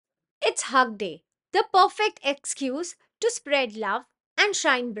It's Hug Day, the perfect excuse to spread love and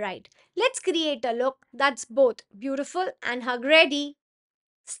shine bright. Let's create a look that's both beautiful and hug ready.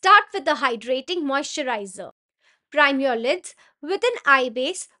 Start with the hydrating moisturizer. Prime your lids with an eye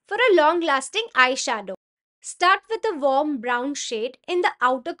base for a long lasting eyeshadow. Start with a warm brown shade in the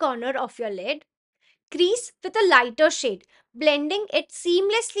outer corner of your lid. Crease with a lighter shade, blending it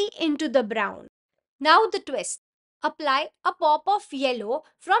seamlessly into the brown. Now the twist. Apply a pop of yellow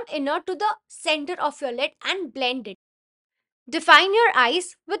from inner to the center of your lid and blend it. Define your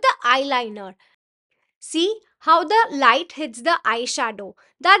eyes with the eyeliner. See how the light hits the eyeshadow.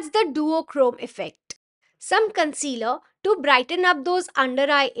 That's the duochrome effect. Some concealer to brighten up those under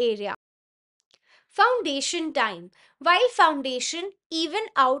eye area. Foundation time. While foundation even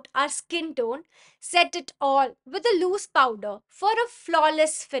out our skin tone, set it all with a loose powder for a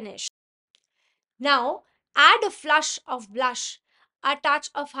flawless finish. Now add a flush of blush, a touch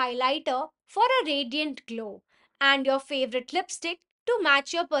of highlighter for a radiant glow, and your favorite lipstick to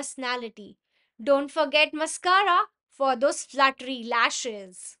match your personality. Don't forget mascara for those fluttery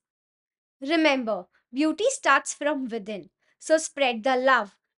lashes. Remember, beauty starts from within. So spread the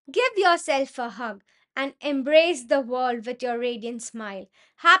love, give yourself a hug, and embrace the world with your radiant smile.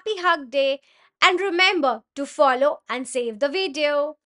 Happy Hug Day! And remember to follow and save the video.